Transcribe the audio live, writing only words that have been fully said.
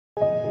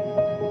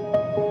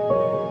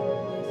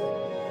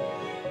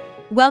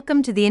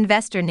Welcome to the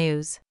Investor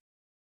News.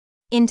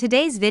 In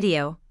today's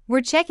video,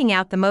 we're checking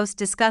out the most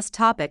discussed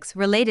topics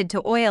related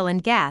to oil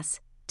and gas,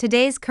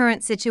 today's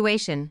current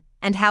situation,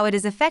 and how it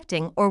is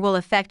affecting or will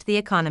affect the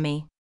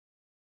economy.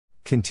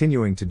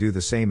 Continuing to do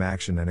the same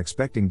action and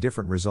expecting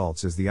different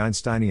results is the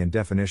Einsteinian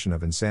definition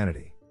of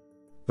insanity.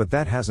 But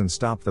that hasn't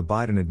stopped the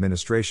Biden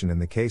administration in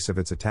the case of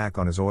its attack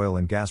on his oil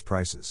and gas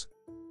prices.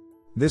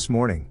 This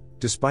morning,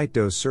 despite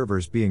those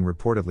servers being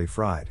reportedly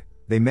fried,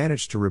 they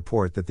managed to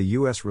report that the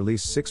U.S.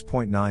 released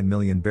 6.9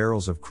 million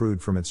barrels of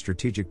crude from its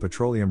Strategic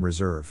Petroleum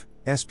Reserve,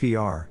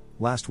 SPR,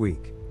 last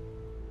week.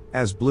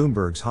 As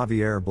Bloomberg's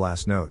Javier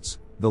Blas notes,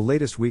 the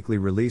latest weekly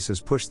release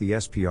has pushed the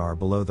SPR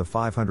below the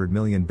 500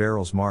 million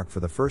barrels mark for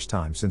the first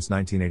time since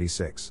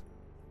 1986.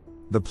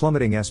 The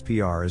plummeting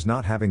SPR is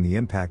not having the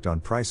impact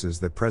on prices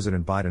that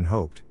President Biden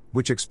hoped,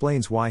 which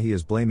explains why he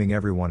is blaming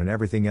everyone and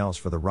everything else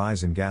for the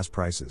rise in gas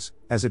prices,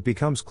 as it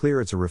becomes clear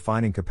it's a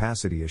refining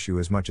capacity issue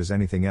as much as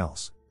anything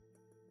else.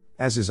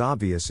 As is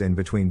obvious in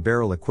between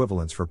barrel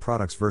equivalents for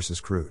products versus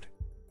crude.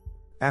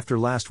 After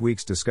last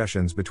week's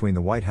discussions between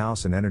the White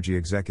House and energy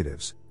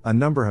executives, a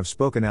number have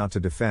spoken out to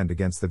defend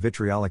against the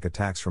vitriolic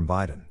attacks from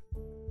Biden.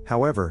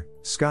 However,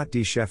 Scott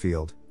D.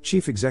 Sheffield,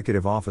 Chief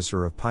Executive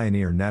Officer of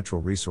Pioneer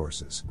Natural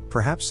Resources,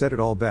 perhaps said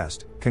it all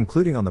best,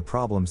 concluding on the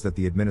problems that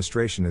the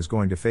administration is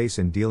going to face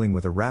in dealing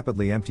with a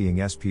rapidly emptying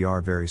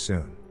SPR very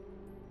soon.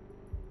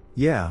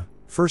 Yeah,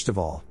 first of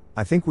all,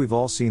 I think we've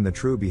all seen the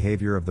true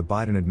behavior of the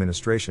Biden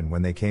administration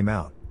when they came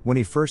out. When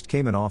he first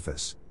came in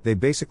office, they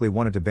basically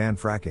wanted to ban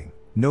fracking,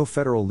 no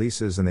federal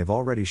leases, and they've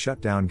already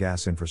shut down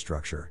gas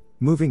infrastructure,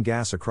 moving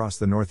gas across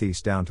the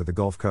Northeast down to the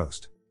Gulf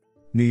Coast.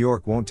 New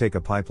York won't take a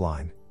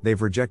pipeline,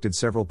 they've rejected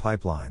several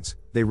pipelines,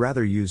 they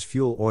rather use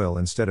fuel oil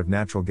instead of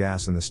natural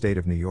gas in the state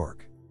of New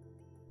York.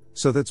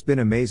 So that's been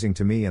amazing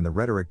to me, and the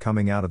rhetoric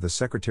coming out of the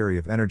Secretary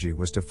of Energy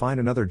was to find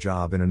another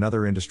job in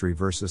another industry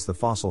versus the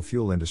fossil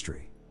fuel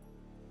industry.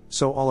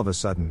 So all of a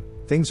sudden,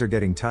 things are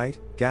getting tight,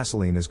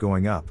 gasoline is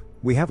going up,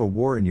 we have a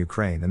war in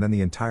Ukraine, and then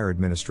the entire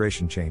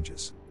administration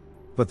changes.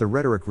 But the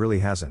rhetoric really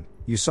hasn't.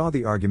 You saw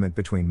the argument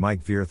between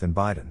Mike Vierth and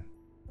Biden.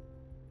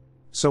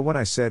 So when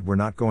I said we're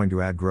not going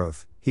to add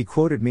growth, he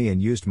quoted me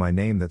and used my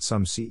name that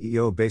some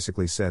CEO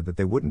basically said that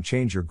they wouldn't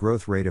change your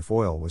growth rate if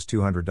oil was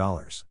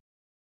 $200.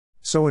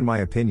 So in my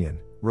opinion,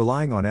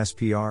 relying on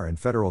SPR and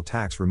federal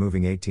tax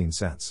removing 18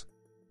 cents.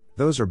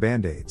 Those are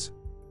band-aids.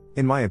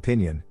 In my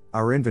opinion,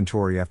 our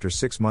inventory after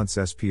 6 months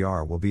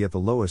SPR will be at the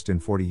lowest in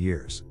 40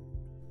 years.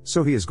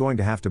 So he is going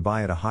to have to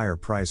buy at a higher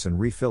price and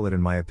refill it,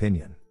 in my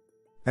opinion.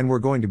 And we're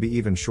going to be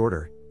even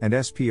shorter, and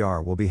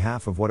SPR will be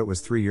half of what it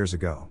was 3 years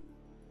ago.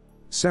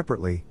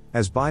 Separately,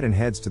 as Biden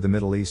heads to the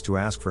Middle East to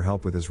ask for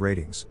help with his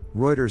ratings,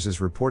 Reuters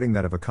is reporting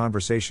that of a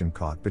conversation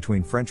caught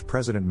between French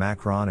President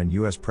Macron and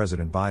US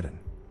President Biden.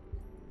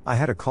 I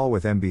had a call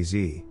with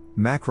MBZ.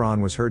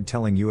 Macron was heard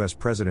telling US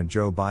President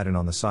Joe Biden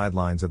on the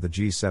sidelines of the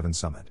G7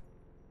 summit.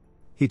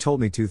 He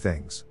told me two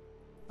things.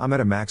 I'm at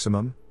a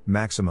maximum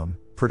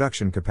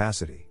production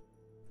capacity.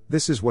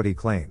 This is what he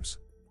claims.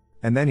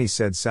 And then he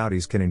said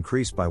Saudis can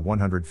increase by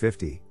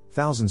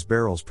 150,000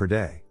 barrels per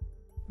day.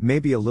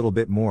 Maybe a little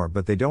bit more,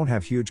 but they don't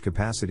have huge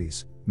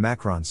capacities,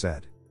 Macron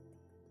said.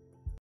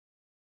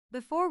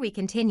 Before we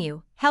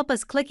continue, help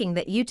us clicking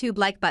that YouTube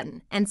like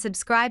button and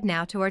subscribe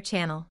now to our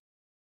channel.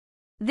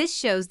 This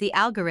shows the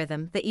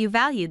algorithm that you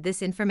valued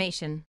this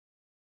information.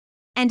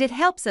 And it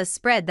helps us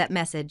spread that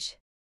message.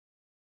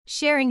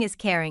 Sharing is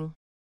caring.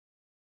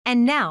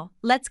 And now,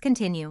 let's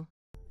continue.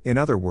 In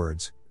other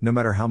words, no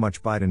matter how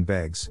much Biden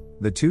begs,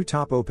 the two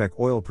top OPEC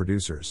oil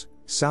producers,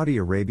 Saudi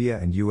Arabia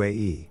and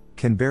UAE,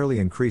 can barely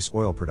increase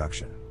oil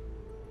production.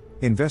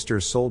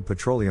 Investors sold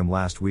petroleum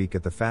last week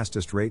at the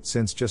fastest rate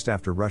since just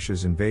after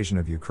Russia's invasion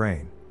of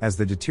Ukraine, as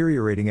the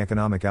deteriorating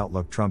economic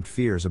outlook trumped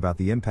fears about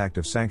the impact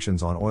of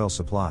sanctions on oil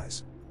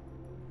supplies.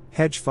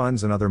 Hedge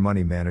funds and other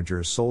money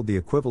managers sold the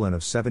equivalent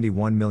of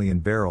 71 million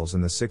barrels in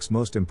the 6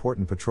 most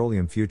important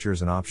petroleum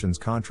futures and options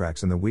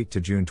contracts in the week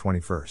to June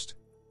 21st.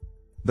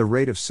 The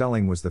rate of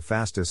selling was the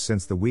fastest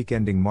since the week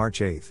ending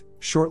March 8,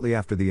 shortly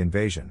after the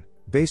invasion,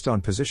 based on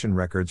position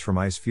records from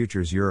ICE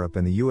Futures Europe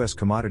and the U.S.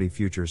 Commodity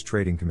Futures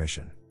Trading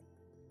Commission.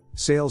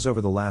 Sales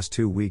over the last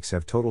 2 weeks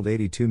have totaled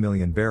 82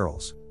 million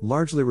barrels,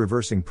 largely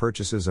reversing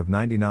purchases of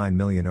 99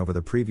 million over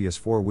the previous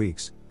 4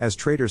 weeks, as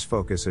traders'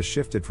 focus has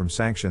shifted from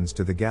sanctions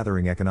to the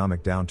gathering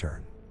economic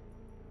downturn.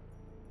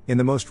 In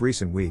the most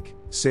recent week,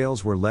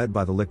 sales were led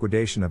by the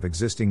liquidation of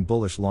existing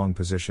bullish long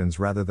positions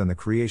rather than the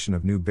creation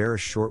of new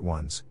bearish short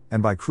ones,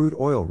 and by crude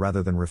oil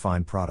rather than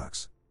refined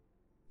products.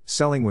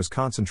 Selling was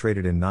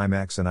concentrated in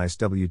NYMEX and ICE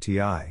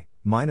WTI,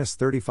 minus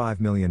 35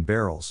 million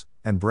barrels,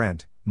 and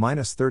Brent,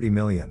 minus 30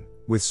 million,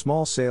 with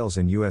small sales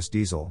in US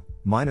diesel,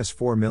 minus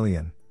 4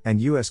 million,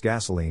 and US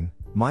gasoline,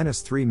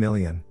 minus 3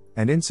 million,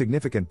 and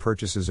insignificant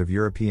purchases of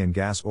European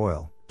gas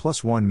oil,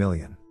 plus 1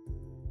 million.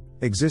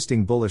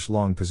 Existing bullish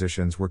long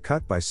positions were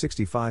cut by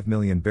 65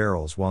 million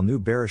barrels while new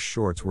bearish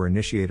shorts were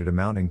initiated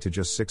amounting to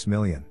just 6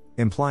 million,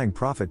 implying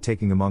profit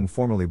taking among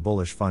formerly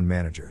bullish fund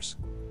managers.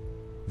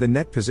 The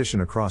net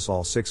position across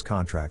all 6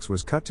 contracts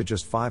was cut to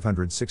just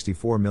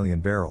 564 million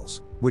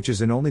barrels, which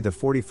is in only the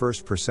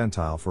 41st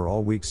percentile for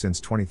all weeks since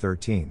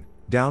 2013,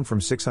 down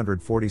from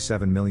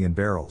 647 million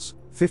barrels,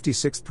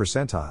 56th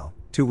percentile,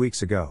 2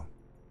 weeks ago.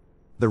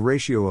 The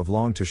ratio of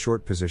long to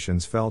short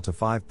positions fell to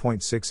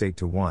 5.68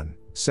 to 1,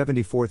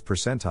 74th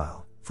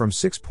percentile, from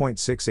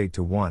 6.68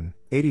 to 1,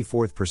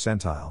 84th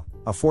percentile,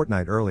 a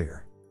fortnight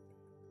earlier.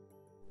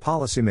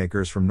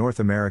 Policymakers from North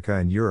America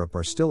and Europe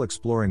are still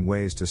exploring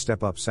ways to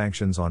step up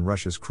sanctions on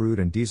Russia's crude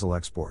and diesel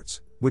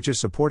exports, which is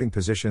supporting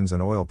positions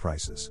and oil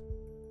prices.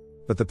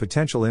 But the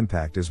potential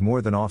impact is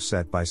more than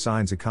offset by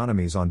signs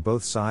economies on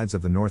both sides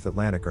of the North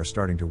Atlantic are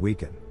starting to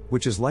weaken,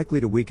 which is likely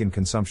to weaken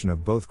consumption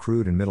of both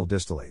crude and middle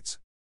distillates.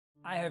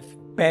 I have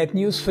bad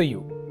news for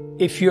you.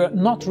 If you're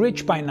not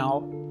rich by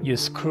now, you're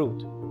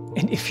screwed.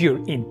 And if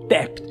you're in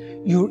debt,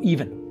 you're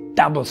even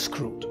double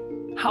screwed.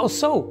 How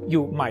so,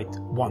 you might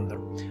wonder?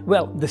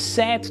 Well, the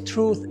sad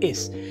truth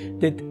is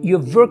that you're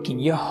working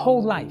your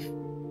whole life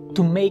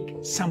to make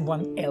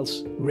someone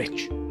else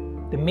rich.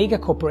 The mega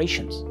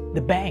corporations,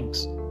 the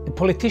banks, the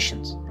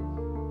politicians,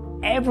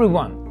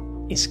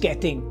 everyone is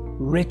getting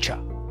richer.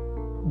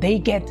 They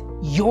get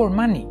your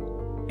money.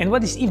 And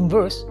what is even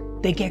worse,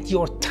 they get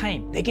your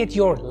time, they get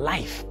your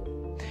life.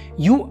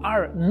 You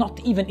are not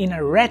even in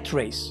a rat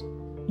race,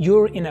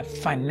 you're in a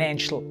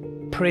financial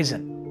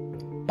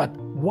prison. But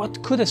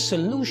what could a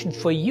solution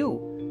for you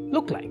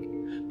look like?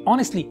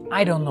 Honestly,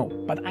 I don't know,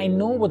 but I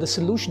know what a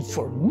solution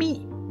for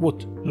me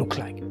would look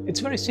like. It's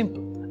very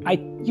simple. I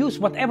use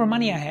whatever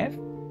money I have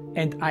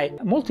and I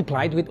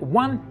multiply it with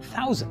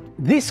 1,000.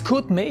 This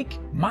could make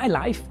my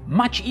life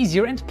much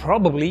easier and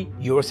probably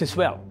yours as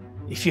well.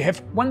 If you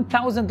have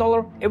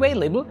 $1,000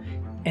 available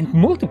and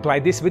multiply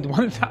this with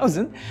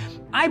 1,000,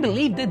 I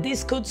believe that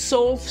this could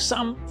solve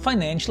some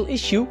financial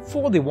issue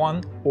for the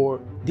one or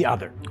the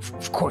other.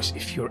 Of course,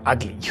 if you're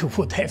ugly, you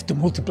would have to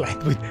multiply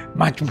it with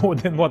much more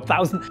than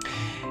 1,000.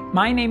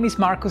 My name is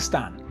Markus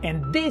Dahn,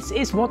 and this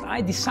is what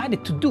I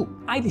decided to do.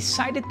 I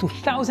decided to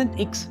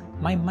 1000x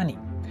my money.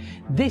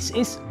 This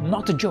is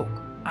not a joke.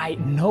 I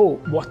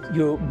know what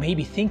you may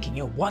be thinking.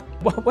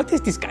 What is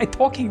this guy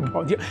talking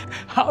about?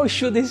 How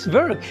should this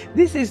work?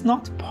 This is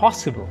not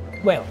possible.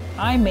 Well,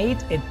 I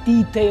made a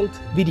detailed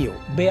video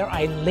where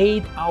I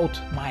laid out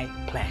my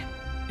plan.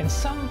 And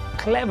some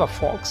clever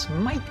folks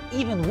might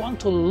even want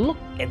to look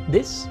at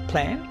this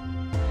plan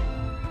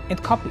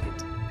and copy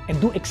it and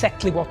do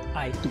exactly what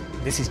I do.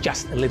 This is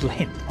just a little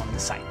hint on the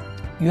side.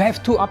 You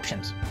have 2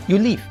 options. You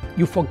leave,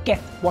 you forget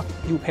what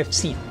you have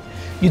seen.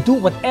 You do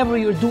whatever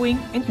you're doing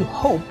and you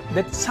hope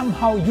that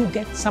somehow you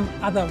get some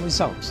other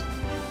results.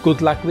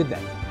 Good luck with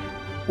that.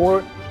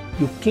 Or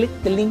you click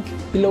the link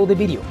below the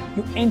video.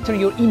 You enter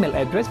your email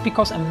address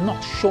because I'm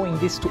not showing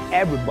this to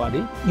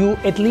everybody. You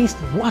at least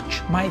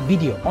watch my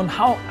video on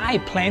how I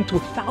plan to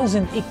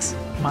 1000x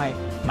my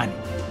money.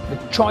 The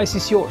choice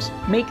is yours.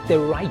 Make the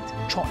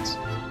right choice.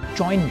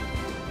 Join me.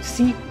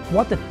 See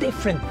what a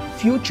different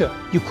future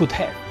you could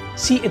have.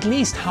 See at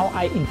least how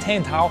I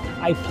intend, how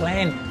I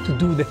plan to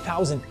do the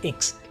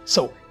 1000x.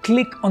 So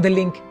click on the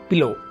link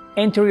below,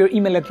 enter your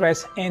email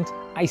address, and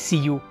I see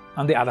you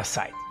on the other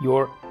side.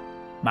 Your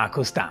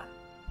Markus Dahn.